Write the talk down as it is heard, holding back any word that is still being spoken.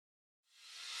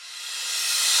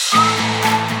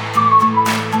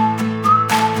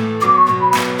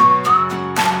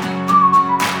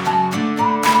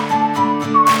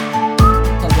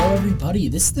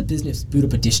This is the Business Boot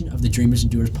Up edition of the Dreamers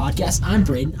and Doers podcast. I'm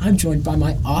Braden. I'm joined by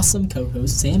my awesome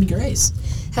co-host, Sammy Grace.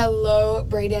 Hello,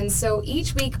 Braden. So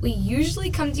each week we usually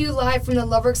come to you live from the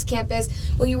Loveworks campus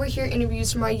where you will hear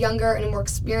interviews from our younger and more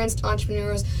experienced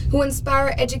entrepreneurs who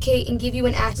inspire, educate, and give you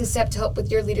an action step to help with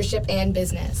your leadership and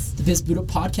business. The Biz Boot Up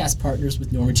podcast partners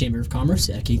with Norman Chamber of Commerce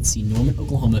to educate and see Norman,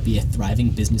 Oklahoma be a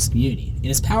thriving business community. It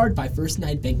is powered by First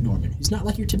United Bank Norman, who's not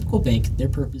like your typical bank. Their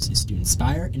purpose is to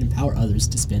inspire and empower others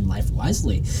to spend life wisely.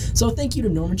 So thank you to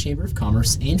Norman Chamber of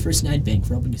Commerce and First United Bank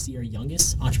for helping to see our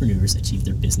youngest entrepreneurs achieve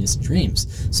their business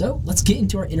dreams. So let's get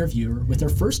into our interview with our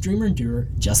first dreamer and doer,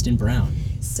 Justin Brown.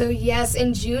 So yes,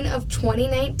 in June of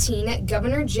 2019,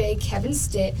 Governor J. Kevin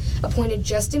Stitt appointed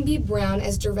Justin B. Brown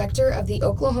as director of the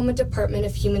Oklahoma Department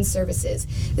of Human Services,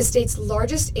 the state's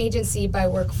largest agency by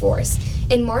workforce.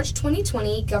 In March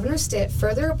 2020, Governor Stitt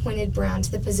further appointed Brown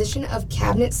to the position of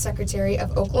Cabinet Secretary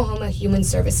of Oklahoma Human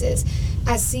Services.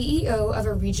 As CEO of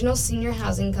a regional senior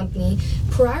housing company,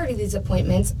 prior to these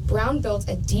appointments, Brown built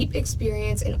a deep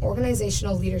experience in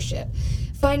organizational leadership,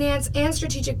 finance, and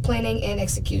strategic planning and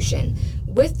execution.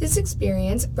 With this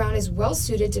experience, Brown is well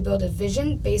suited to build a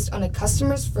vision based on a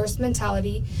customer's first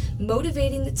mentality,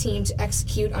 motivating the team to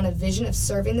execute on a vision of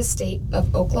serving the state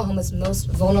of Oklahoma's most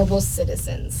vulnerable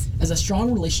citizens. As a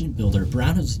strong relationship builder,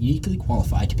 Brown is uniquely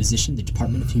qualified to position the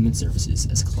Department of Human Services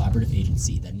as a collaborative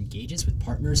agency that engages with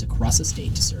partners across the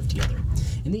state to serve together.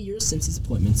 In the years since his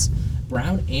appointments,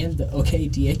 Brown and the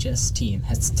OKDHS team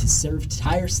has served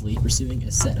tirelessly pursuing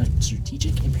a set of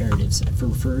strategic imperatives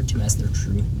referred to as their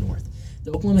True North. The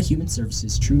Oklahoma Human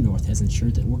Services True North has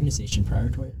ensured that the organization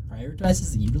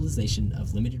prioritizes the utilization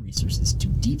of limited resources to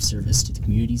deep service to the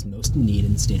communities most in need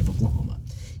in the state of Oklahoma.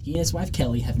 He and his wife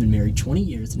Kelly have been married 20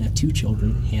 years and have two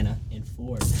children, Hannah and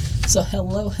Ford. So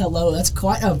hello, that's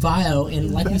quite a bio,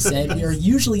 and like you said, we are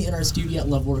usually in our studio at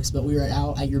Loveworks, but we are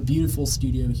out at your beautiful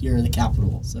studio here in the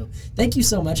Capitol. So thank you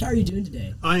so much. How are you doing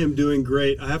today? I am doing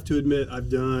great. I have to admit, I've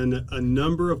done a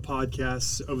number of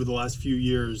podcasts over the last few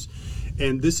years,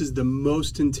 and this is the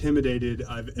most intimidated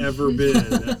I've ever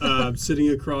been, sitting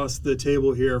across the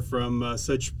table here from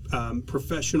such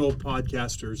professional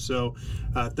podcasters. So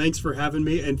thanks for having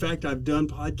me. In fact, I've done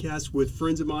podcasts with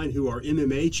friends of mine who are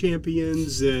MMA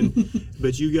champions,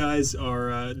 but you guys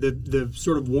are, the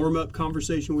sort of warm-up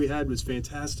conversation we had was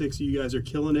fantastic. So you guys are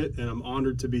killing it, and I'm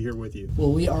honored to be here with you.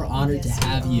 Well, we are honored to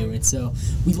have you. And so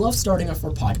we love starting off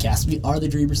our podcast. We are the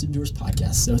Dreamers and Doers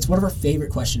podcast. So it's one of our favorite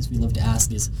questions we love to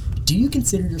ask is, do you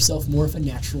consider yourself more of a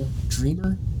natural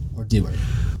dreamer or doer?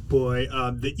 Boy,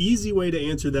 the easy way to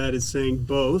answer that is saying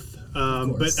both.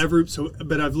 But I've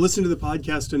listened to the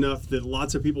podcast enough that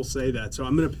lots of people say that, so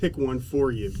I'm going to pick one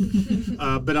for you.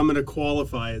 But I'm going to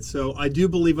qualify it. So I do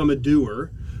believe I'm a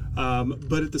doer.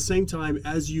 But at the same time,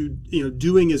 as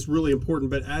doing is really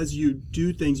important. But as you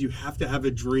do things, you have to have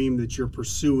a dream that you're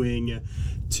pursuing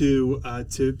to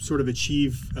sort of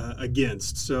achieve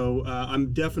against. So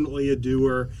I'm definitely a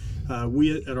doer.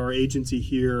 We at our agency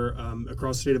here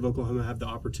across the state of Oklahoma have the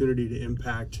opportunity to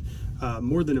impact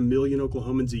more than 1 million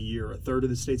Oklahomans a year. A third of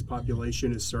the state's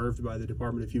population is served by the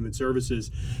Department of Human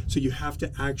Services. So you have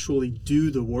to actually do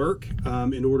the work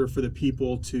in order for the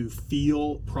people to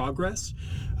feel progress.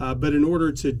 But in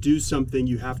order to do something,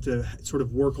 you have to sort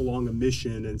of work along a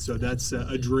mission. And so that's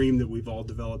a dream that we've all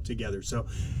developed together. So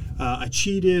I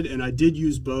cheated and I did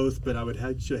use both, but I would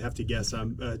actually have to guess.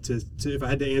 If I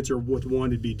had to answer with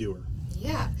one, it'd be doer.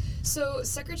 Yeah. So,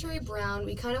 Secretary Brown,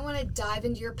 we kind of want to dive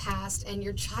into your past and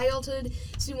your childhood.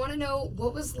 So, we want to know,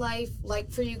 what was life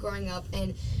like for you growing up,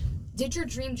 and did your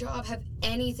dream job have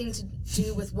anything to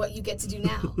do with what you get to do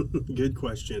now? Good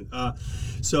question.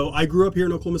 So I grew up here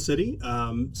in Oklahoma City.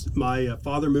 My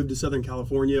father moved to Southern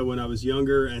California when I was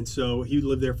younger, and so he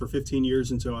lived there for 15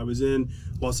 years. And so I was in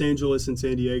Los Angeles and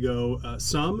San Diego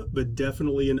some, but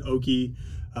definitely an Okie,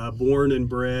 born and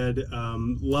bred.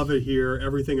 Love it here,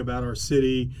 everything about our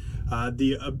city.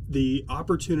 The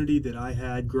opportunity that I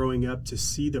had growing up to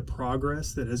see the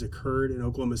progress that has occurred in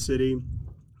Oklahoma City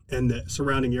and the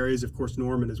surrounding areas, of course,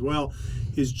 Norman as well,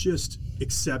 is just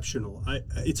exceptional.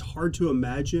 It's hard to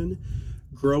imagine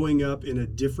growing up in a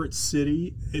different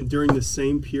city and during the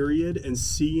same period and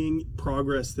seeing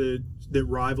progress that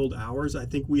rivaled ours. I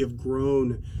think we have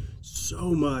grown so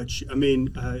much. I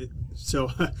mean, so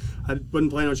I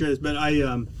wasn't planning on sharing this, but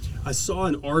I saw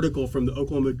an article from the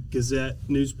Oklahoma Gazette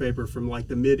newspaper from like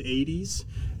the mid 80s,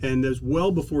 and it was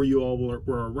well before you all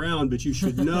were around, but you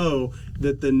should know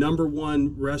that the number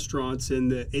one restaurants in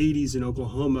the 80s in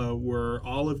Oklahoma were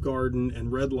Olive Garden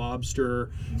and Red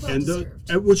Lobster,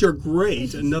 which are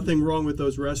great, and nothing wrong with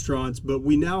those restaurants, but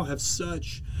we now have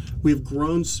such we've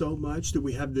grown so much that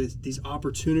we have these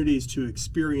opportunities to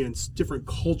experience different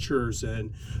cultures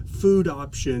and food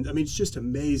options. I mean, it's just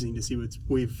amazing to see what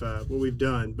we've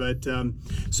done. But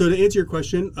so to answer your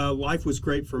question, life was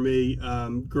great for me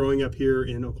growing up here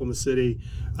in Oklahoma City.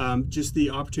 Just the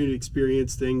opportunity to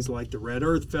experience things like the Red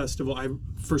Earth Festival.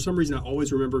 For some reason, I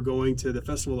always remember going to the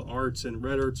Festival of the Arts and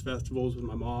Red Earth festivals with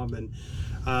my mom,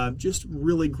 and just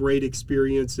really great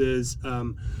experiences.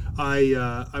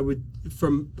 I would,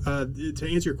 to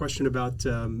answer your question about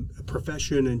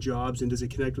profession and jobs and does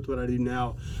it connect with what I do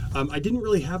now, I didn't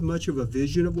really have much of a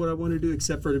vision of what I wanted to do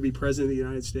except for to be president of the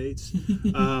United States.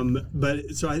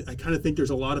 But so I kind of think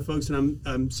there's a lot of folks, and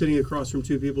I'm sitting across from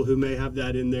two people who may have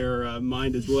that in their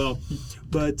mind as well.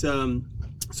 But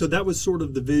so that was sort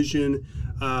of the vision.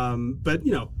 But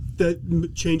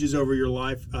that changes over your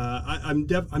life. I'm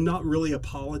not really a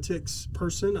politics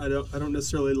person. I don't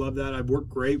necessarily love that. I work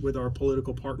great with our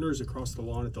political partners across the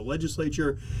lawn at the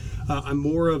legislature. I'm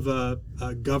more of a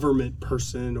government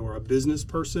person or a business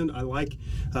person. I like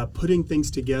putting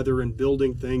things together and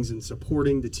building things and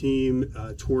supporting the team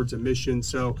towards a mission.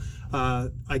 So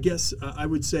I guess I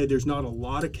would say there's not a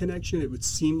lot of connection. It would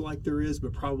seem like there is,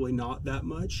 but probably not that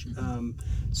much.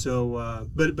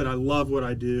 But I love what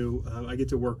I do. I get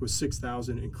to work with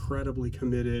 6,000 incredibly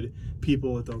committed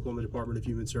people at the Oklahoma Department of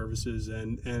Human Services,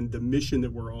 and the mission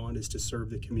that we're on is to serve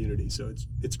the community. So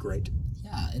it's great.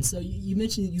 Yeah, and so you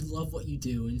mentioned that you love what you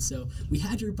do, and so we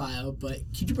had your bio, but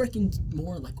could you break in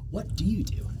more, like, what do you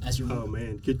do as your Oh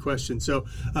man, good question. So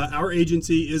our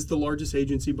agency is the largest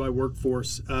agency by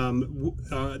workforce.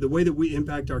 The way that we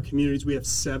impact our communities, we have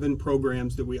 7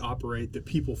 programs that we operate that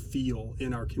people feel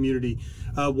in our community.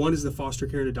 One is the foster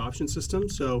care and adoption system.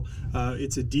 So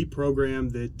it's a deep program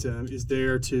that is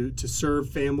there to serve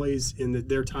families in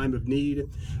their time of need.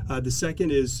 The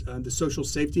second is the social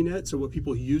safety net. So what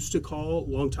people used to call a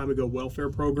long time ago welfare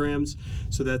programs.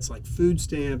 So that's like food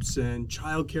stamps and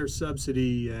child care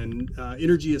subsidy and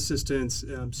energy assistance,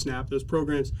 SNAP, those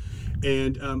programs.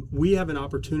 And we have an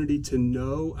opportunity to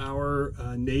know our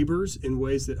neighbors in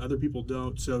ways that other people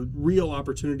don't. So real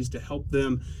opportunities to help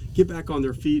them get back on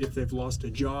their feet if they've lost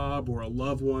a job or a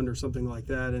loved one or something like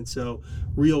that. And so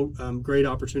real great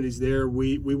opportunities there.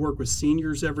 We work with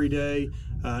seniors every day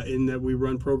in that we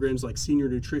run programs like Senior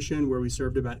Nutrition, where we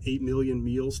served about 8 million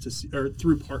meals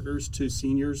through partners to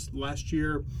seniors last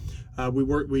year.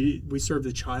 We serve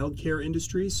the child care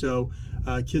industry, so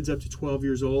kids up to 12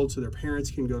 years old, so their parents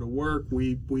can go to work.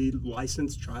 We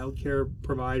license child care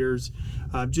providers.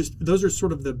 Just those are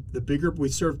sort of the bigger. We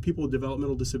serve people with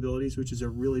developmental disabilities, which is a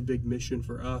really big mission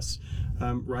for us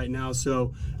right now.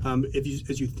 So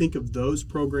as you think of those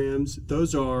programs,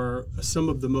 those are some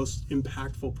of the most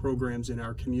impactful programs in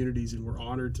our communities, and we're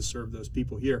honored to serve those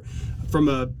people here. From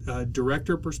a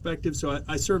director perspective, so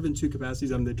I serve in 2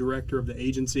 capacities. I'm the director of the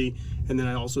agency, and then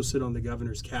I also sit on the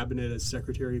governor's cabinet as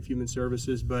Secretary of Human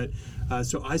Services. But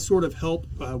so I sort of help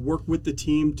work with the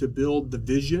team to build the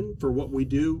vision for what we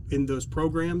do in those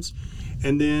programs.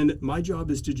 And then my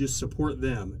job is to just support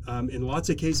them. In lots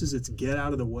of cases, it's get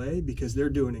out of the way because they're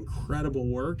doing incredible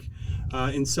work.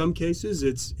 In some cases,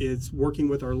 it's working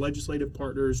with our legislative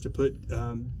partners to put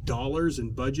dollars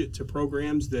and budget to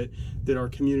programs that our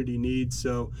community needs.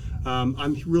 So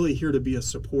I'm really here to be a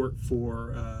support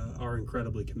for our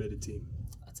incredibly committed team.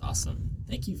 That's awesome.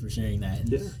 Thank you for sharing that. And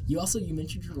Yeah. you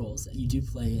mentioned your roles that you do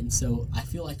play, and so I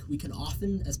feel like we can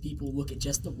often, as people, look at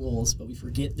just the roles, but we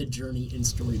forget the journey and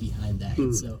story behind that.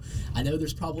 And so I know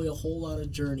there's probably a whole lot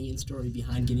of journey and story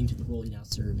behind getting to the role you now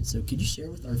serve. And so could you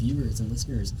share with our viewers and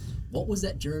listeners, what was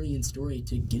that journey and story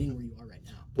to getting where you are right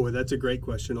now? Boy, that's a great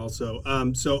question also.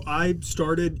 So I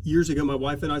started years ago. My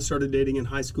wife and I started dating in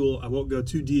high school. I won't go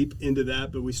too deep into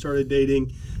that, but we started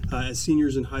dating as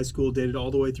seniors in high school, dated all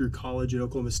the way through college at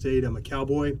Oklahoma State. I'm a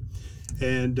cowboy,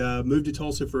 and moved to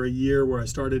Tulsa for a year where I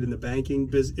started in the banking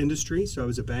industry. So I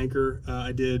was a banker.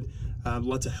 I did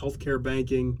lots of healthcare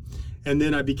banking. And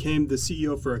then I became the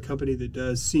CEO for a company that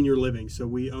does senior living. So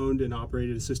we owned and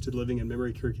operated assisted living and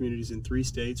memory care communities in 3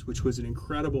 states, which was an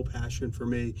incredible passion for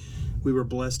me. We were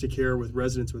blessed to care with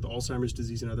residents with Alzheimer's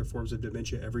disease and other forms of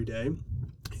dementia every day.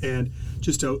 And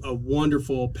just a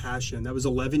wonderful passion. That was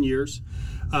 11 years.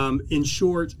 In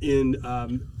short, in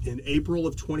April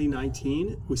of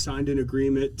 2019, we signed an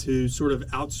agreement to sort of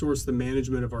outsource the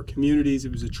management of our communities.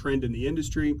 It was a trend in the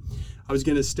industry. I was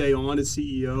going to stay on as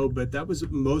CEO, but that was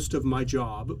most of my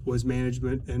job, was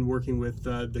management and working with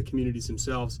the communities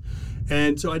themselves.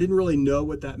 And so I didn't really know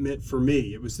what that meant for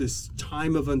me. It was this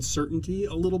time of uncertainty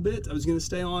a little bit. I was going to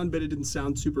stay on, but it didn't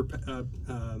sound super, I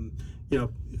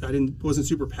wasn't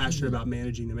super passionate about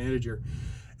managing the manager.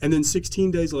 And then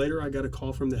 16 days later, I got a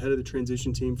call from the head of the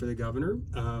transition team for the governor.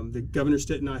 The Governor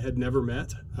Stitt and I had never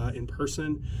met in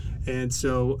person. And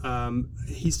so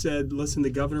he said, listen, the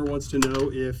governor wants to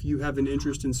know if you have an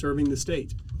interest in serving the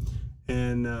state.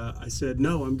 And I said,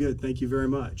 no, I'm good. Thank you very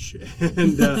much.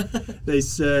 And he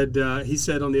said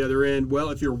on the other end, well,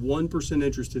 if you're 1%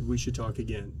 interested, we should talk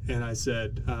again. And I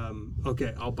said,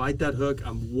 okay, I'll bite that hook.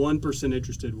 I'm 1%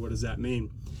 interested. What does that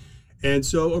mean? And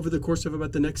so over the course of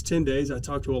about the next 10 days, I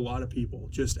talked to a lot of people,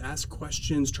 just ask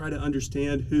questions, try to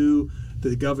understand who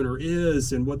the governor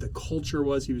is and what the culture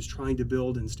was he was trying to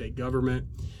build in state government.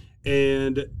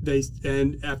 And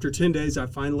after 10 days, I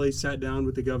finally sat down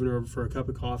with the governor for a cup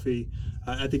of coffee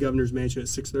at the governor's mansion at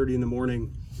 6:30 in the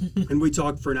morning. And we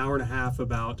talked for an hour and a half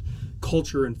about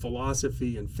culture and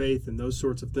philosophy and faith and those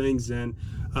sorts of things. And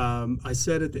I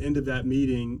said at the end of that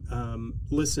meeting,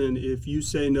 listen, if you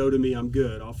say no to me, I'm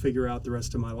good. I'll figure out the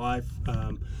rest of my life.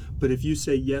 But if you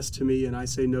say yes to me and I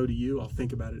say no to you, I'll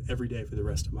think about it every day for the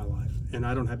rest of my life. And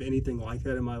I don't have anything like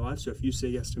that in my life. So if you say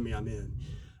yes to me, I'm in.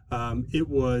 It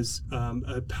was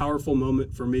a powerful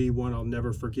moment for me, one I'll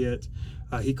never forget.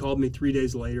 He called me 3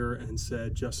 days later and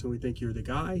said, Justin, we think you're the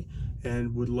guy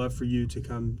and would love for you to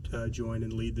come join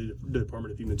and lead the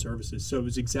Department of Human Services. So it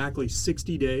was exactly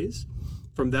 60 days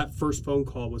from that first phone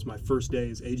call was my first day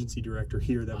as agency director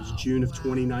here. That was June of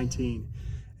 2019.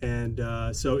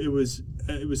 And so it was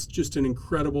just an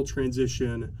incredible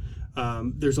transition.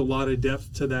 There's a lot of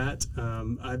depth to that.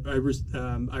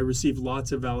 I received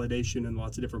lots of validation in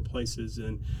lots of different places,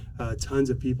 and tons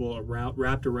of people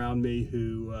wrapped around me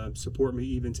who support me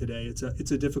even today.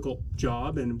 It's a difficult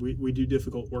job, and we do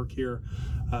difficult work here,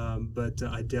 but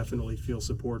I definitely feel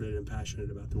supported and passionate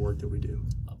about the work that we do.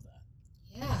 Love that.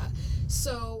 Yeah.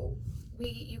 So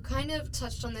you kind of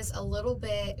touched on this a little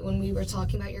bit when we were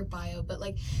talking about your bio, but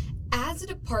like as a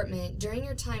department during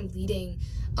your time leading,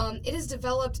 it has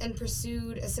developed and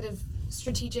pursued a set of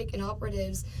strategic and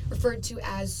operatives referred to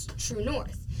as True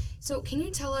North. So can you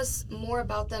tell us more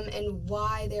about them and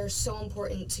why they're so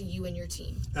important to you and your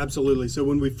team? Absolutely. So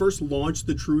when we first launched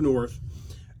the True North,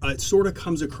 it sort of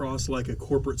comes across like a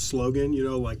corporate slogan,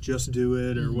 like just do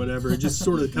it or whatever. It just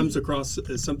sort of comes across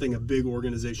as something a big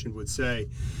organization would say.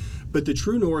 But the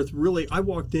True North, really, I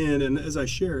walked in, and as I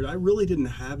shared, I really didn't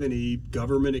have any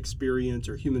government experience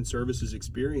or human services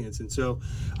experience. And so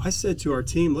I said to our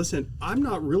team, listen, I'm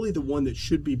not really the one that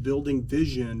should be building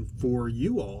vision for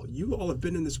you all. You all have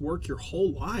been in this work your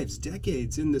whole lives,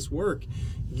 decades in this work.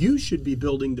 You should be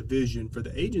building the vision for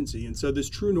the agency. And so this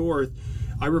True North,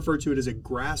 I refer to it as a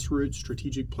grassroots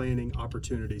strategic planning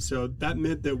opportunity. So that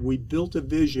meant that we built a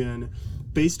vision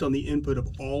based on the input of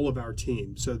all of our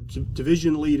team. So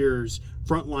division leaders,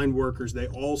 frontline workers, they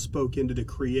all spoke into the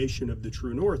creation of the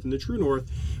True North. And the True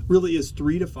North really is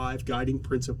 3 to 5 guiding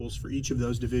principles for each of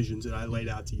those divisions that I laid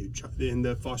out to you in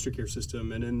the foster care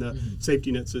system and in the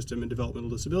safety net system and developmental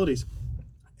disabilities.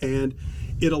 And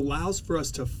it allows for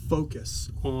us to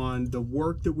focus on the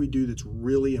work that we do that's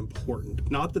really important,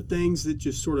 not the things that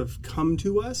just sort of come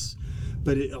to us,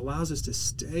 but it allows us to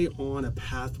stay on a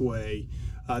pathway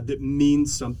that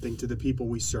means something to the people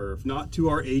we serve, not to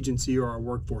our agency or our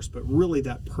workforce, but really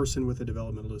that person with a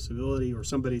developmental disability or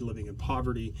somebody living in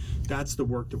poverty. That's the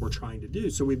work that we're trying to do.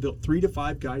 So we built 3 to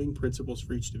 5 guiding principles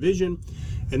for each division,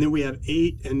 and then we have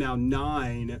 8 and now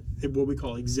 9 what we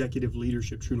call executive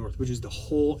leadership True North, which is the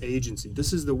whole agency.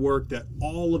 This is the work that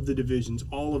all of the divisions,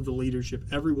 all of the leadership,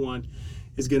 everyone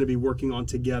is going to be working on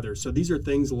together. So these are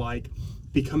things like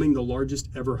becoming the largest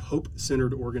ever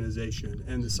hope-centered organization.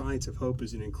 And the Science of Hope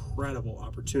is an incredible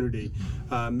opportunity.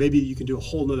 Maybe you can do a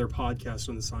whole nother podcast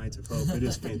on the Science of Hope. It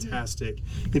is fantastic.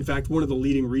 In fact, one of the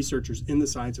leading researchers in the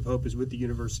Science of Hope is with the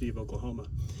University of Oklahoma.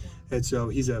 And so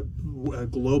he's a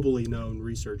globally known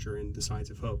researcher in the Science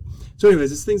of Hope. So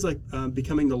anyways, it's things like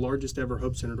becoming the largest ever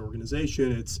hope-centered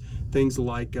organization. It's things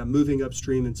like moving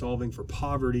upstream and solving for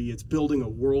poverty. It's building a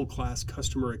world-class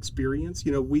customer experience.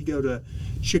 We go to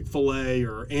Chick-fil-A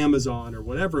or Amazon or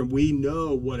whatever, and we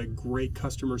know what a great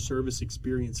customer service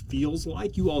experience feels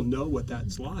like. You all know what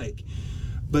that's like.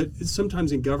 But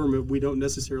sometimes in government, we don't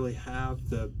necessarily have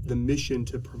the mission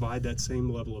to provide that same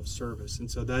level of service. And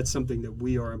so that's something that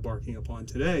we are embarking upon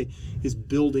today, is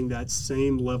building that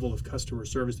same level of customer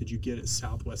service that you get at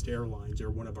Southwest Airlines or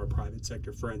one of our private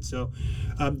sector friends. So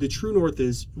the True North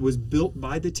was built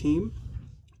by the team.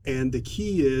 And the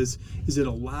key is it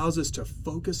allows us to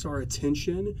focus our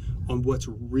attention on what's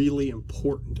really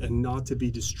important and not to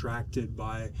be distracted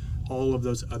by all of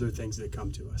those other things that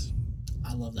come to us.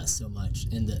 I love that so much,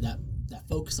 and that that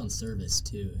focus on service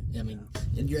too. I mean,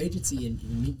 and your agency and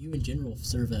you in general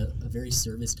serve a very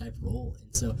service type role.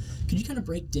 And so, could you kind of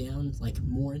break down like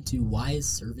more into why is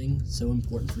serving so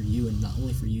important for you, and not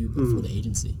only for you but for the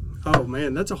agency? Oh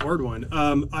man, that's a hard one.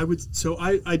 I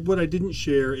what I didn't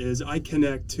share is I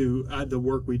connect to the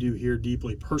work we do here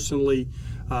deeply personally.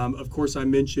 Of course, I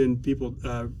mentioned people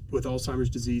with Alzheimer's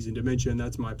disease and dementia, and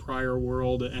that's my prior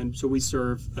world. And so we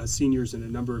serve seniors in a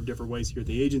number of different ways here at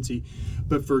the agency.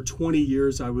 But for 20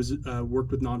 years, I was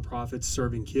worked with nonprofits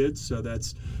serving kids. So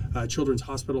that's Children's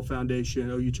Hospital Foundation,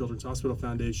 OU Children's Hospital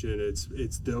Foundation.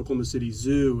 It's the Oklahoma City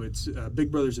Zoo. It's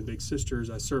Big Brothers and Big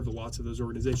Sisters. I served lots of those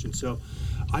organizations. So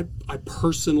I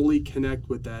personally connect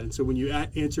with that. And so when you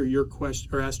answer your question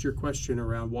or ask your question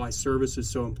around why service is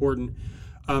so important,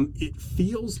 it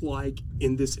feels like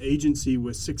in this agency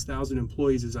with 6,000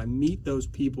 employees, as I meet those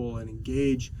people and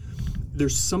engage,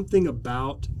 there's something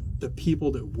about the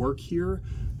people that work here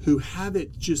who have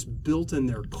it just built in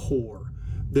their core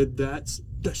that's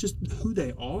just who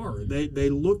they are. They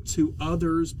look to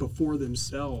others before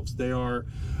themselves. They are.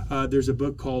 There's a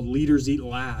book called Leaders Eat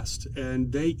Last, and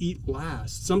they eat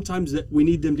last. Sometimes we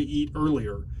need them to eat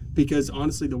earlier, because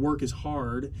honestly the work is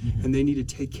hard and they need to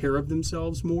take care of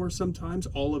themselves more sometimes.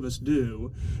 All of us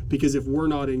do, because if we're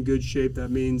not in good shape,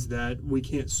 that means that we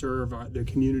can't serve the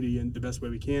community in the best way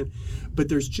we can. But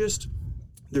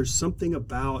there's something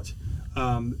about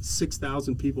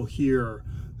 6,000 people here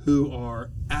who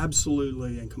are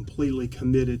absolutely and completely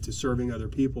committed to serving other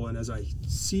people. And as I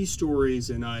see stories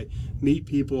and I meet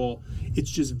people, it's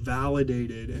just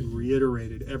validated and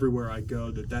reiterated everywhere I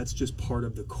go that that's just part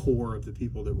of the core of the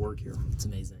people that work here. It's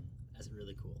amazing. That's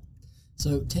really cool.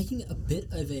 So taking a bit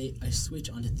of a switch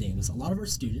onto things, a lot of our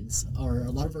students, or a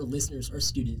lot of our listeners are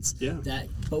students that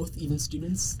both even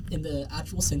students in the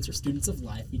actual sense are students of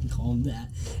life, we can call them that,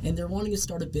 and they're wanting to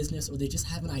start a business or they just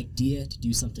have an idea to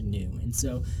do something new. And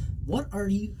so what do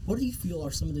you feel are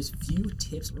some of those few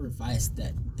tips or advice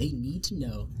that they need to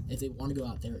know if they want to go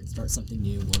out there and start something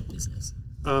new or a business?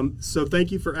 So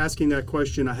thank you for asking that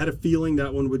question. I had a feeling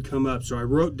that one would come up, so I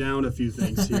wrote down a few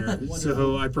things here.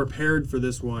 So I prepared for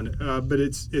this one, but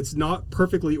it's not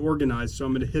perfectly organized, so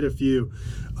I'm going to hit a few.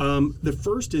 The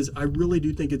first is I really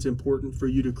do think it's important for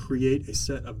you to create a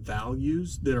set of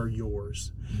values that are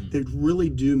yours. That really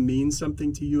do mean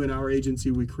something to you. In our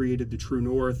agency, we created the True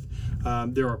North.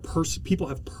 There are people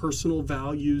have personal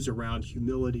values around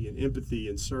humility and empathy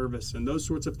and service and those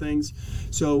sorts of things.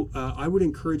 So I would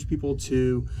encourage people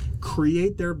to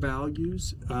create their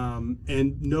values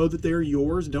and know that they're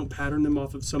yours. Don't pattern them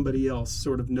off of somebody else.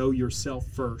 Sort of know yourself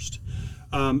first.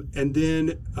 And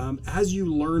then as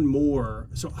you learn more,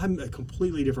 so I'm a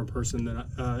completely different person than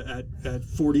at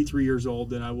 43 years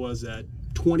old than I was at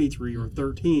 23 or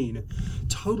 13,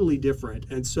 totally different.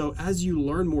 And so as you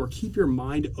learn more, keep your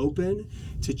mind open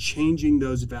to changing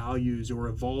those values or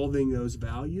evolving those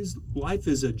values. Life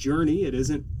is a journey. It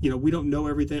isn't, we don't know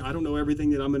everything. I don't know everything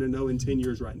that I'm going to know in 10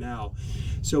 years right now.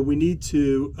 So we need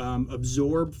to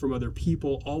absorb from other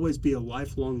people, always be a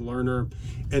lifelong learner.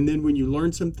 And then when you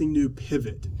learn something new,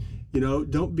 pivot.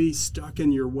 Don't be stuck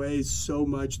in your ways so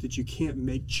much that you can't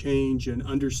make change and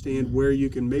understand where you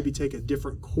can maybe take a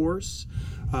different course.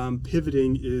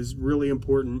 Pivoting is really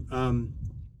important.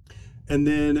 And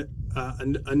then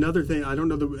another thing, I don't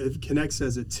know if it connects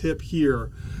as a tip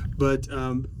here, but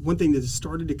one thing that has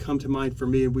started to come to mind for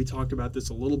me, and we talked about this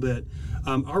a little bit,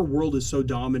 our world is so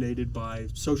dominated by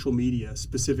social media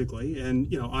specifically,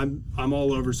 and I'm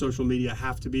all over social media. I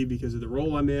have to be because of the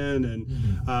role I'm in,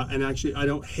 and actually I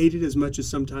don't hate it as much as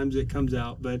sometimes it comes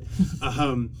out, but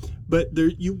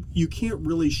there you can't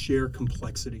really share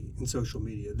complexity in social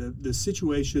media. The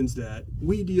situations that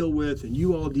we deal with and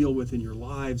you all deal with in your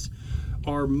lives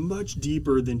are much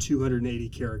deeper than 280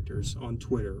 characters on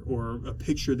Twitter or a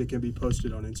picture that can be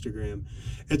posted on Instagram.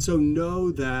 And so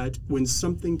know that when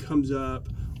something comes up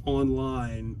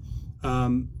online,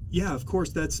 of course,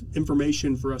 that's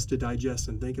information for us to digest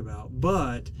and think about.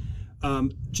 But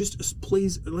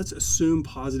please, let's assume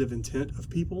positive intent of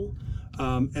people,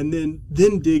 and then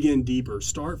dig in deeper.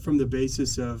 Start from the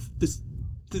basis of this.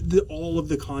 All of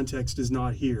the context is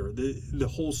not here. The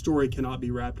whole story cannot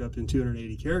be wrapped up in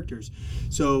 280 characters.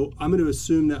 So I'm going to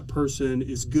assume that person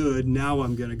is good. Now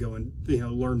I'm going to go and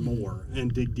learn more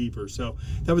and dig deeper. So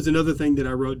that was another thing that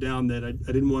I wrote down that I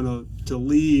didn't want to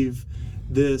leave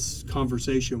this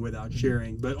conversation without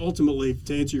sharing. But ultimately,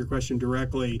 to answer your question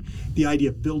directly, the idea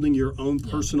of building your own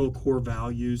personal core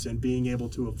values and being able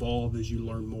to evolve as you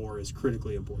learn more is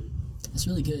critically important. That's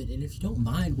really good. And if you don't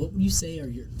mind, what would you say are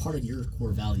part of your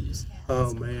core values?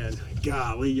 Oh man,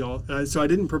 golly, y'all. So I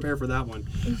didn't prepare for that one.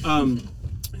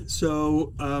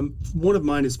 So one of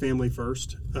mine is family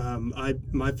first.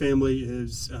 My family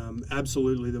is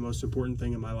absolutely the most important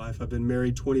thing in my life. I've been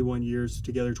married 21 years,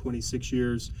 together 26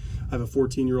 years. I have a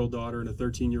 14-year-old daughter and a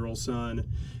 13-year-old son,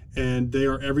 and they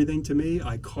are everything to me.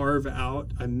 I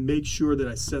make sure that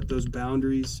I set those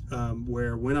boundaries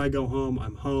where when I go home,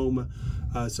 I'm home.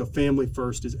 So family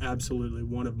first is absolutely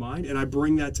one of mine, and I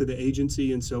bring that to the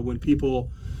agency. And so when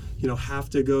people have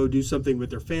to go do something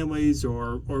with their families,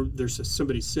 or there's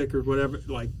somebody sick or whatever,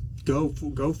 like go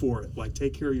for it. Like,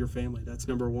 take care of your family. That's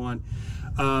number one.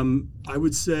 I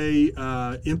would say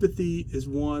empathy is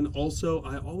one. Also,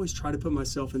 I always try to put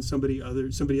myself in somebody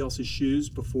else's shoes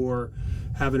before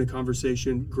having a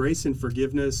conversation. Grace and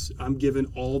forgiveness, I'm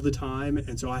given all the time,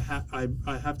 and so I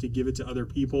have to give it to other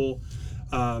people.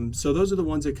 So those are the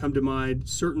ones that come to mind.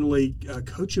 Certainly,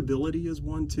 coachability is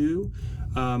one too.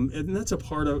 And that's a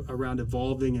part around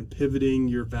evolving and pivoting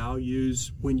your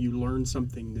values when you learn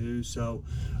something new. So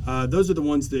those are the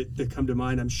ones that come to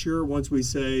mind. I'm sure once we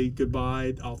say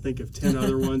goodbye, I'll think of 10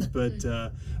 other ones,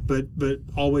 but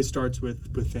always starts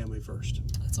with family first.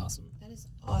 That's awesome.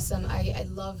 Awesome. I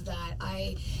love that.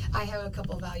 I have a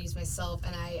couple of values myself,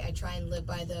 and I try and live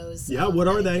by those. Yeah, what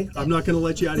are they? I'm not going to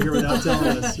let you out of here without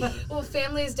telling us. Well,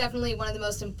 family is definitely one of the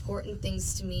most important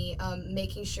things to me,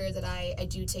 making sure that I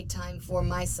do take time for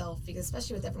myself, because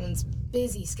especially with everyone's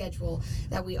busy schedule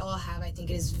that we all have, I think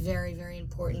it is very, very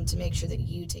important to make sure that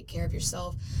you take care of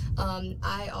yourself.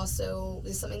 I also,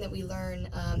 this is something that we learn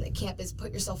at camp, is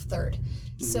put yourself third.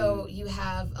 Mm-hmm. So you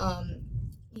have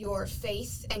your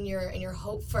faith and your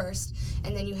hope first,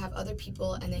 and then you have other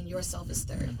people, and then yourself is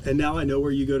third. And now I know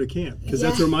where you go to camp, because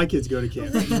that's where my kids go to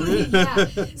camp.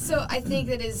 Yeah. So I think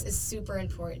that is super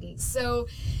important. So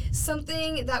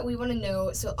something that we want to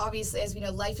know, so obviously, as we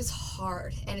know, life is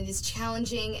hard and it is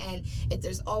challenging, and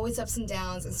there's always ups and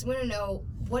downs, and so we want to know,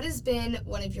 what has been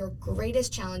one of your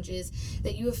greatest challenges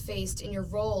that you have faced in your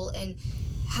role, and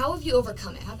how have you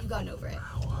overcome it? How have you gotten over it?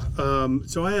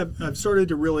 So I've started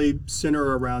to really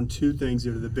center around two things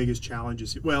that are the biggest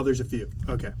challenges. Well, there's a few.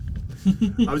 Okay.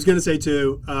 I was going to say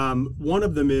two. One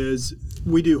of them is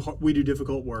we do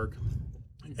difficult work,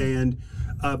 and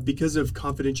because of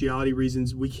confidentiality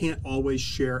reasons, we can't always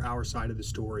share our side of the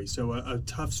story. So a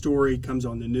tough story comes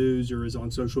on the news or is on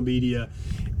social media,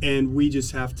 and we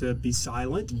just have to be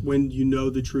silent when you know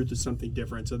the truth is something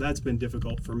different. So that's been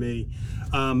difficult for me.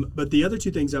 But the other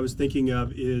two things I was thinking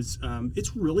of is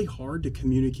it's really hard to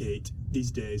communicate these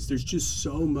days. There's just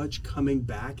so much coming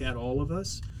back at all of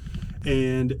us,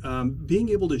 and being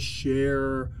able to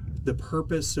share the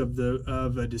purpose of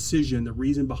a decision, the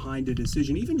reason behind a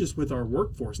decision, even just with our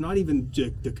workforce, not even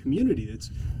the community.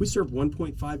 We serve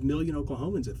 1.5 million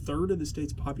Oklahomans. A third of the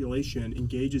state's population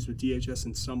engages with DHS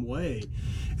in some way,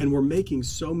 and we're making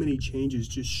so many changes.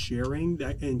 Just sharing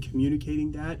that and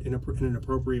communicating that in an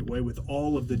appropriate way with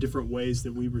all of the different ways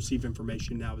that we receive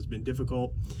information now has been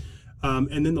difficult.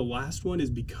 And then the last one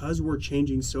is, because we're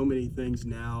changing so many things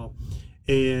now,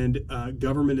 and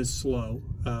government is slow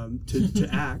to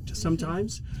act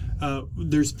sometimes,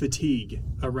 there's fatigue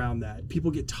around that.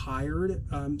 People get tired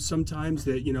sometimes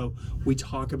that, we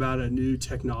talk about a new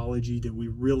technology that we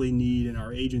really need in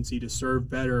our agency to serve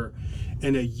better,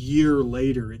 and a year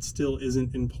later it still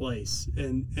isn't in place.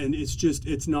 And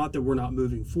it's not that we're not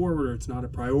moving forward or it's not a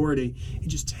priority. It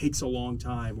just takes a long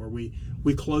time, where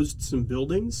we closed some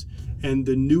buildings, and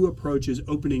the new approach is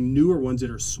opening newer ones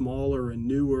that are smaller and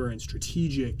newer and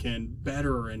strategic and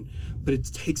better, but it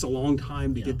takes a long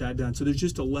time to get that done. So there's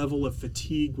just a level of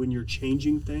fatigue when you're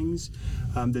changing things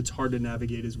that's hard to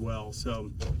navigate as well.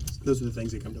 So those are the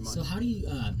things that come to mind. So how do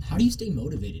you stay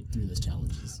motivated through those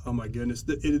challenges? Oh my goodness,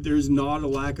 there's not a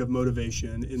lack of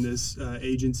motivation in this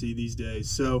agency these days.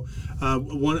 So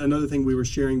another thing we were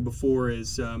sharing before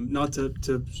is not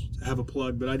to have a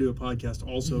plug, but I do a podcast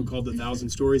also called the 1,000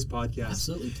 Stories Podcast.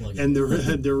 Absolutely plug it. And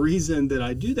the reason that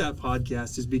I do that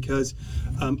podcast is because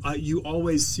you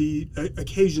always see,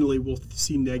 occasionally we'll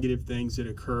see negative things that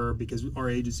occur because our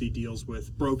agency deals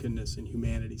with brokenness and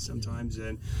humanity sometimes.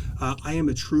 And I am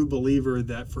a true believer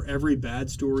that for every bad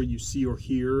story you see or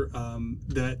hear,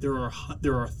 that there are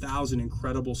 1,000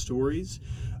 incredible stories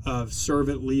of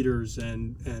servant leaders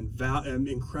and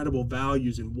incredible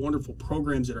values and wonderful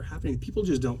programs that are happening that people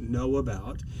just don't know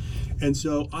about. And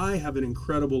so I have an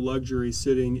incredible luxury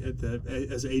sitting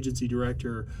as agency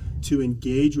director to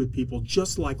engage with people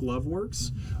just like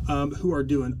LoveWorks, who are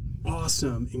doing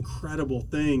awesome, incredible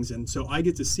things. And so I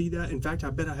get to see that. In fact, I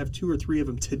bet I have 2 or 3 of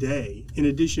them today in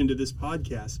addition to this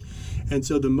podcast. And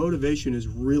so the motivation is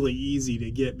really easy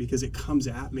to get because it comes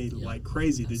at me like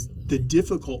crazy. The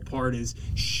difficult part is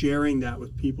sharing that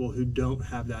with people who don't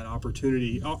have that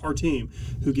opportunity. Our team,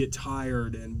 who get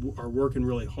tired and are working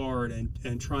really hard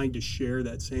and trying to share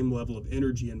that same level of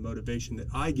energy and motivation that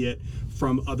I get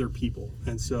from other people.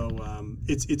 And so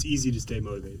it's easy to stay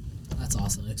motivated. That's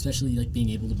awesome, especially like being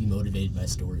able to be motivated by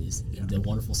stories, the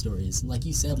wonderful stories. Like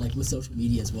you said, like with social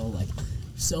media as well, like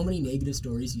so many negative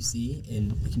stories you see,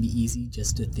 and it can be easy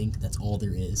just to think that's all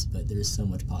there is, but there is so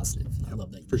much positive. And I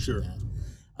love that. For sure.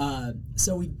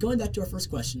 So going back to our first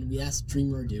question, we asked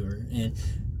dreamer or doer, and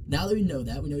now that we know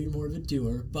you're more of a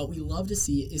doer, but we love to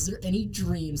see, is there any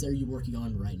dreams that you're working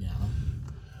on right now?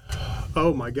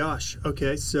 Oh my gosh.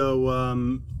 Okay, so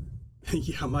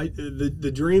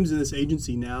the dreams in this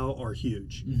agency now are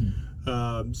huge.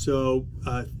 So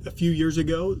a few years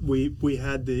ago, we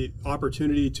had the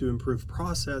opportunity to improve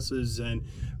processes and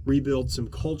rebuild some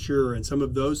culture and some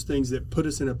of those things that put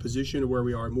us in a position where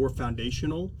we are more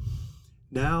foundational.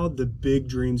 Now the big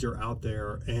dreams are out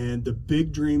there, and the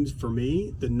big dreams for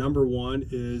me, the number one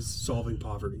is solving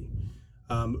poverty.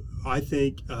 I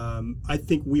think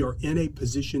we are in a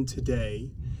position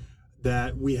today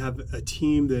that we have a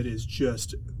team that is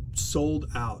just sold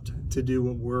out to do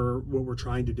what we're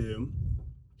trying to do.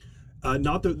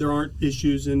 Not that there aren't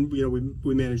issues, and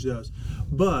we manage those,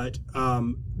 but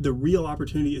the real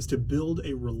opportunity is to build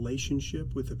a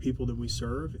relationship with the people that we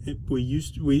serve.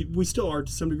 We still are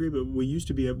to some degree, but we used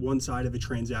to be at one side of a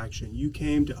transaction. You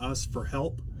came to us for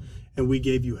help, and we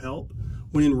gave you help.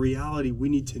 When in reality, we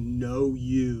need to know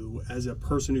you as a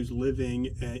person who's living.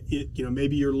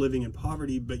 Maybe you're living in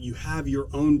poverty, but you have your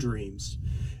own dreams.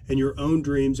 And your own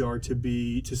dreams are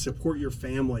to support your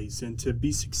families and to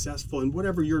be successful in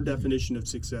whatever your definition of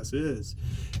success is.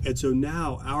 And so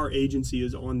now our agency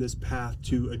is on this path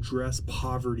to address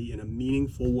poverty in a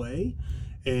meaningful way.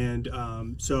 And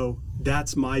so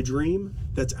that's my dream.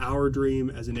 That's our dream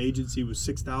as an agency with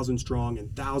 6,000 strong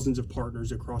and thousands of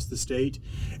partners across the state.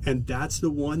 And that's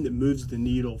the one that moves the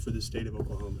needle for the state of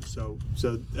Oklahoma. So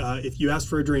if you ask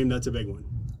for a dream, that's a big one.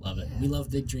 Love it. We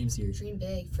love big dreams here. Dream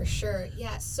big, for sure.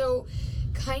 Yeah, so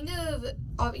kind of,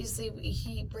 obviously,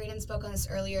 Braden spoke on this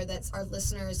earlier, that our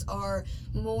listeners are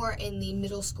more in the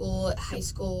middle school, high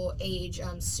school age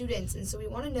students. And so we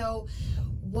want to know,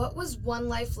 what was one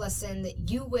life lesson that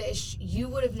you wish you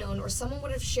would have known or someone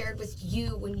would have shared with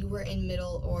you when you were in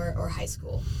middle or high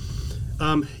school?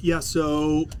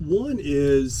 So one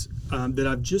is that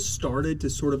I've just started to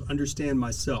sort of understand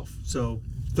myself. So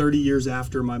 30 years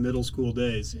after my middle school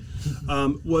days,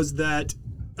 was that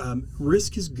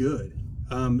risk is good.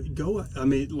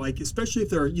 Especially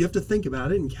if you have to think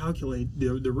about it and calculate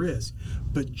the risk,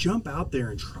 but jump out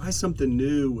there and try something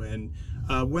new. And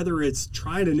whether it's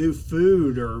trying a new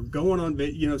food or going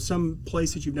on, some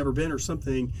place that you've never been or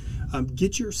something,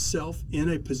 get yourself in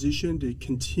a position to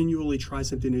continually try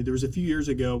something new. There was a few years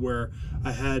ago where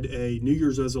I had a New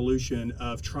Year's resolution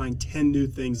of trying 10 new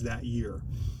things that year.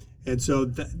 And so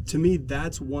to me,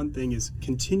 that's one thing, is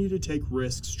continue to take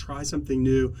risks, try something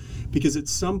new, because at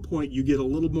some point you get a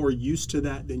little more used to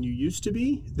that than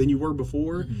you were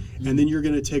before. Mm-hmm. And then you're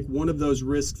going to take one of those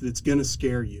risks that's going to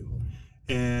scare you.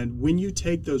 And when you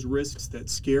take those risks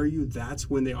that scare you, that's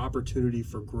when the opportunity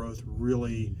for growth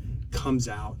really comes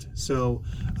out. So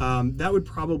that would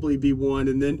probably be one.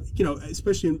 And then,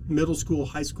 especially in middle school,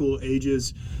 high school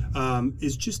ages,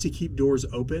 is just to keep doors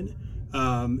open.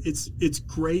 It's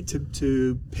great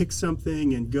to pick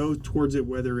something and go towards it,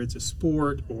 whether it's a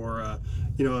sport or a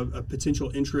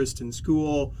potential interest in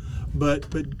school, but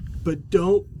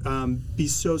don't be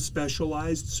so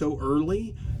specialized so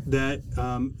early that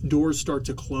doors start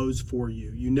to close for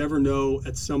you. You never know,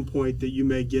 at some point that you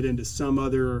may get into some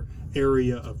other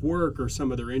area of work or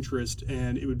some other interest,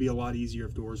 and it would be a lot easier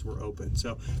if doors were open.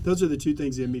 So those are the two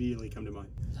things that immediately come to mind.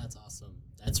 That's awesome.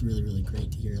 That's really, really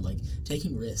great to hear. Like,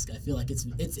 taking risk, I feel like it's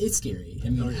scary. I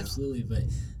mean, absolutely, but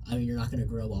you're not going to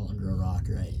grow all under a rock,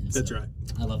 right? And that's right.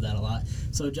 I love that a lot.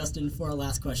 So, Justin, for our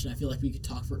last question, I feel like we could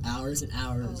talk for hours and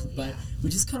hours, but we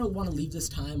just kind of want to leave this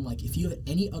time, like, if you have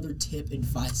any other tip,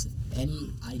 advice,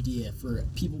 any idea for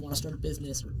people who want to start a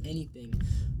business or anything,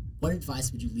 what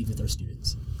advice would you leave with our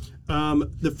students?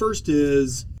 The first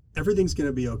is, everything's going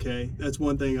to be okay. That's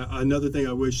one thing. Another thing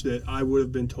I wish that I would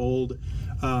have been told,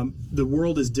 the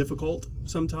world is difficult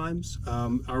sometimes.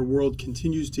 Our world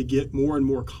continues to get more and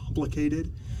more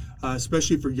complicated,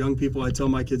 especially for young people. I tell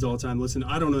my kids all the time, listen,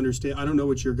 I don't understand. I don't know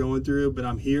what you're going through, but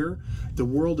I'm here. The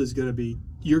world is going to be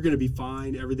you're going to be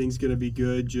fine. Everything's going to be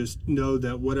good. Just know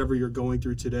that whatever you're going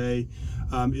through today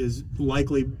is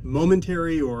likely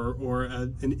momentary or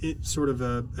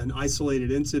an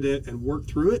isolated incident, and work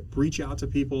through it. Reach out to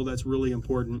people. That's really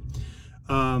important.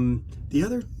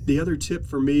 The other tip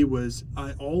for me was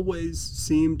I always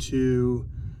seem to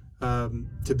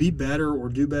be better or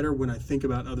do better when I think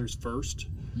about others first.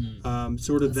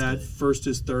 That good. First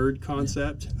is third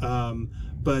concept. Yeah.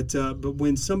 But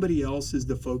when somebody else is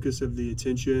the focus of the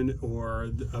attention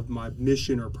or of my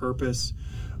mission or purpose,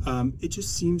 it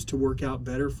just seems to work out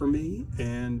better for me.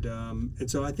 And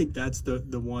so I think that's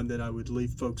the one that I would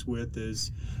leave folks with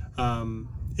is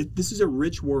this is a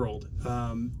rich world.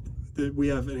 That we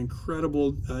have an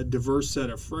incredible diverse set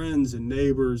of friends and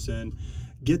neighbors, and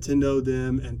get to know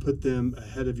them and put them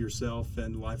ahead of yourself,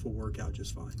 and life will work out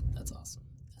just fine. That's awesome.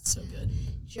 That's so good.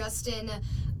 Justin,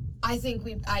 I think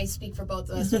I speak for both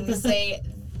of us when we say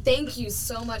thank you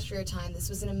so much for your time. This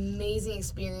was an amazing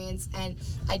experience, and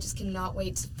I just cannot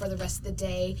wait for the rest of the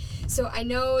day. So I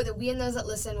know that we and those that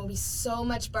listen will be so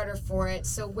much better for it.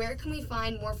 So where can we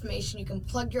find more information? You can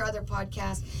plug your other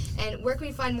podcasts, and where can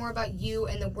we find more about you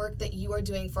and the work that you are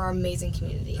doing for our amazing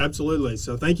community? Absolutely.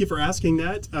 So thank you for asking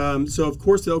that. So of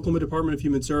course, the Oklahoma Department of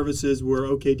Human Services, we're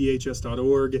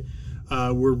okdhs.org.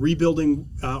 We're rebuilding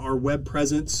our web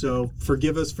presence, so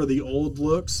forgive us for the old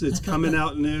looks. It's coming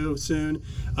out new soon.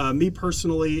 Me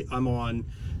personally, I'm on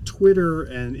Twitter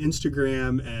and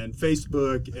Instagram and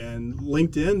Facebook and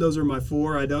LinkedIn. Those are my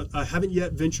four. I haven't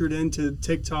yet ventured into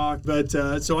TikTok, but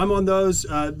so I'm on those.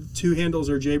 Two handles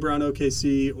are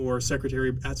jbrownokc or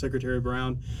Secretary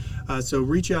Brown. So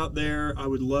reach out there. I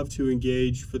would love to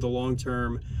engage for the long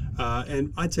term.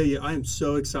 And I tell you, I am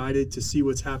so excited to see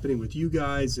what's happening with you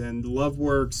guys and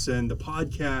LoveWorks and the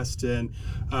podcast. And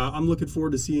I'm looking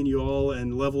forward to seeing you all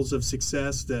and levels of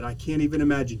success that I can't even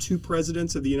imagine. 2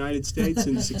 presidents of the United States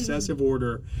in successive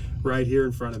order right here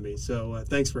in front of me. So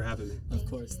thanks for having me. Of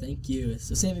course. Thank you.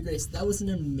 So Sammy Grace, that was an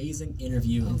amazing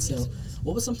interview. And so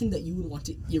what was something that you would want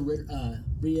to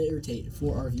reiterate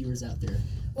for our viewers out there?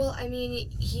 Well, I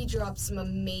mean, he dropped some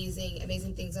amazing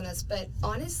things on us. But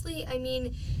honestly, I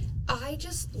mean, I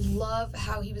just love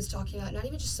how he was talking about not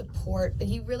even just support, but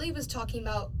he really was talking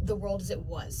about the world as it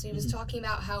was. So he was talking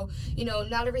about how,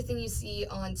 not everything you see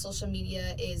on social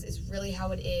media is really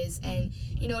how it is. And,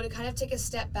 to kind of take a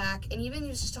step back. And even he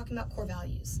was just talking about core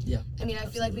values. Yeah. I mean, I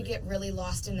feel like we get really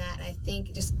lost in that. And I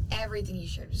think just everything you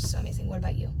shared was just so amazing. What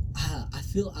about you?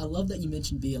 I love that you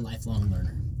mentioned being a lifelong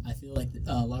learner. I feel like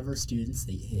a lot of our students,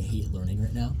 they hate learning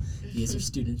right now. These are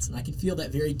students, and I can feel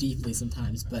that very deeply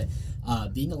sometimes. But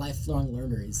being a lifelong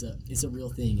learner is a real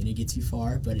thing, and it gets you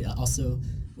far. But it also,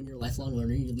 when you're a lifelong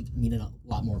learner, you meet a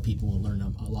lot more people and learn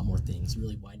a lot more things. You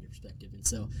really widen your perspective. And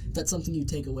so if that's something you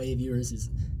take away, viewers, is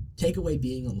take away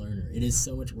being a learner. It is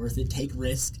so much worth it. Take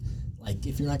risk. Like,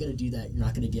 if you're not going to do that, you're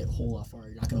not going to get a whole lot far.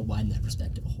 You're not going to widen that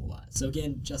perspective a whole lot. So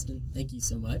again, Justin, thank you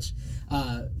so much.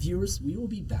 Viewers, we will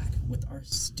be back with our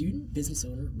student business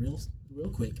owner real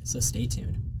quick, so stay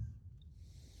tuned.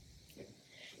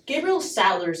 Gabriel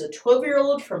Sadler is a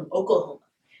 12-year-old from Oklahoma.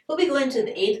 He'll be going to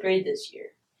the 8th grade this year.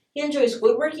 He enjoys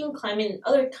woodworking, climbing, and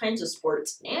other kinds of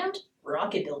sports, and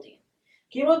rocket building.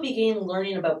 Gabriel began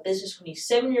learning about business when he's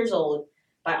 7 years old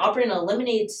by operating a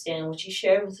lemonade stand which he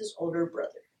shared with his older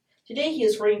brother. Today he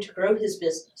is working to grow his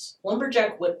business,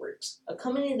 Lumberjack Woodworks, a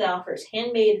company that offers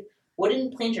handmade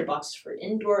wooden planter boxes for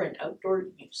indoor and outdoor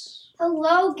use.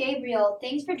 Hello, Gabriel.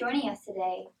 Thanks for joining us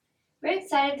today. We're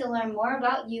excited to learn more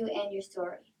about you and your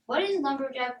story. What is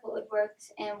Lumberjack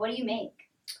Woodworks and what do you make?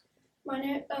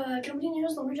 My company name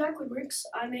is Lumberjack Woodworks.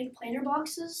 I make planter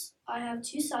boxes. I have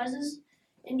 2 sizes,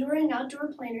 indoor and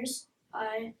outdoor planters.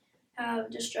 I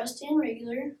have distressed and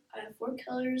regular. I have 4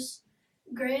 colors,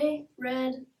 gray,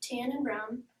 red, tan, and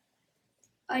brown.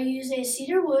 I use a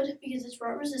cedar wood because it's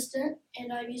rot resistant,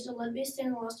 and I've used a lead-based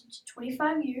stand that lasts up to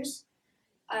 25 years.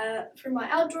 For my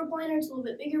outdoor planter, it's a little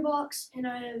bit bigger box, and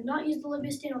I have not used the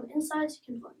lead-based stand on the inside, so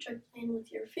you can check plan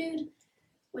with your food.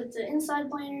 With the inside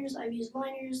planters, I've used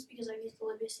liners because I've used the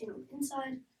lead-based stand on the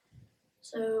inside,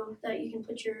 so that you can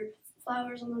put your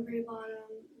flowers on the very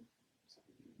bottom.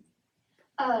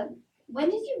 When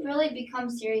did you really become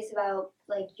serious about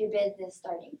your business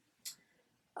starting?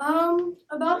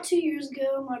 About 2 years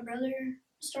ago, my brother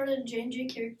started J&J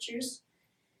Caricatures.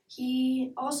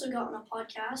 He also got on a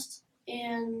podcast,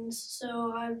 and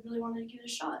so I really wanted to give it a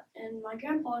shot. And my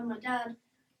grandpa and my dad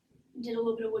did a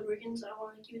little bit of woodworking, so I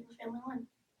wanted to keep it in the family line.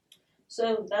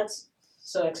 So that's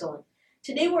so excellent.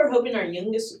 Today we're hoping our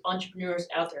youngest entrepreneurs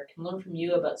out there can learn from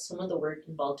you about some of the work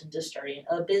involved in just starting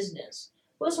a business.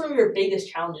 What was one of your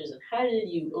biggest challenges and how did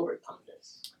you overcome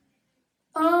this?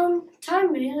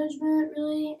 Time management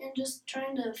really, and just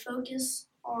trying to focus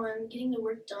on getting the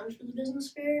work done for the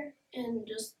business fair, and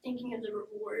just thinking of the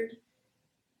reward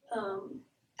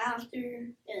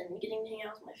after, and getting to hang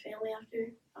out with my family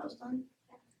after I was done.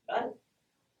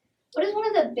 What is one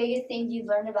of the biggest things you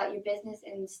learned about your business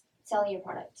and selling your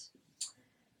products?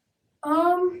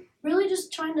 Really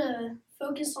just trying to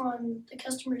focus on the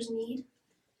customer's need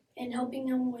and helping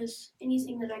them with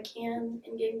anything that I can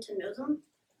and getting to know them.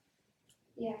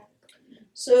 Yeah.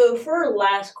 So for our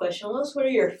last question, what are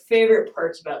your favorite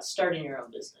parts about starting your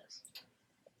own business?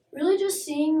 Really just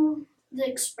seeing the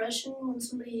expression when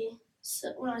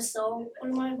when I sell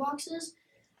one of my boxes.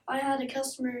 I had a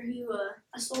customer who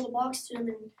I sold a box to him,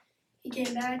 and he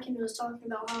came back and was talking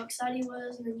about how excited he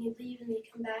was, and then he'd leave and he'd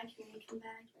come back and he'd come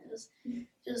back. And it was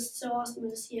just so awesome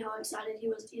to see how excited he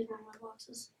was to use one of my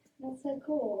boxes. That's so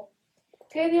cool.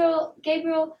 Gabriel,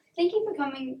 thank you for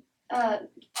coming.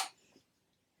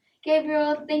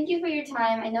 Gabriel, thank you for your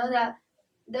time. I know that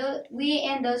we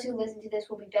and those who listen to this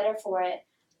will be better for it.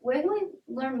 Where can we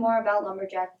learn more about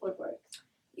Lumberjack Woodworks?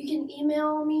 You can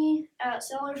email me at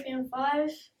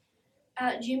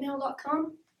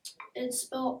sattlerfan5@gmail.com. It's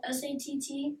spelled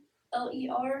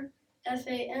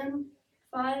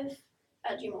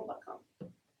SATTLERFAN5@gmail.com.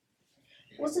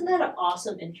 Wasn't that an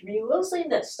awesome interview? What was something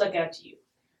that stuck out to you?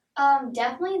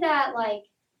 Definitely that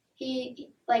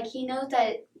he knows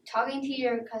that talking to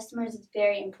your customers is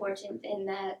very important, and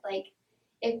that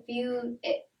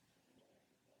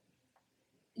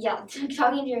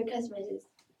talking to your customers is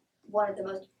one of the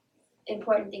most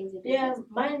important things in Yeah, business.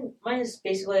 mine is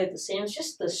basically like the same. It's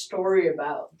just the story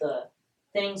about the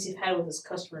things you've had with his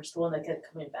customers, the one that kept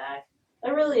coming back.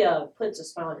 That really puts a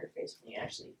smile on your face when you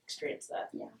actually experience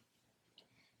that.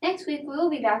 Next week, we will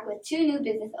be back with 2 new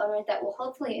business owners that will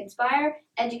hopefully inspire,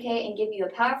 educate, and give you a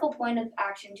powerful point of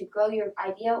action to grow your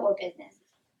idea or business.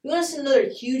 We want to send another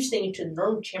huge thank you to the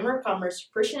Northern Chamber of Commerce,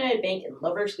 First United Bank, and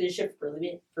Lovers Leadership for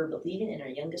believing in our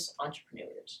youngest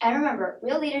entrepreneurs. And remember,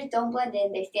 real leaders don't blend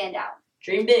in, they stand out.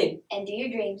 Dream big. And do your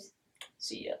dreams.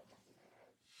 See ya.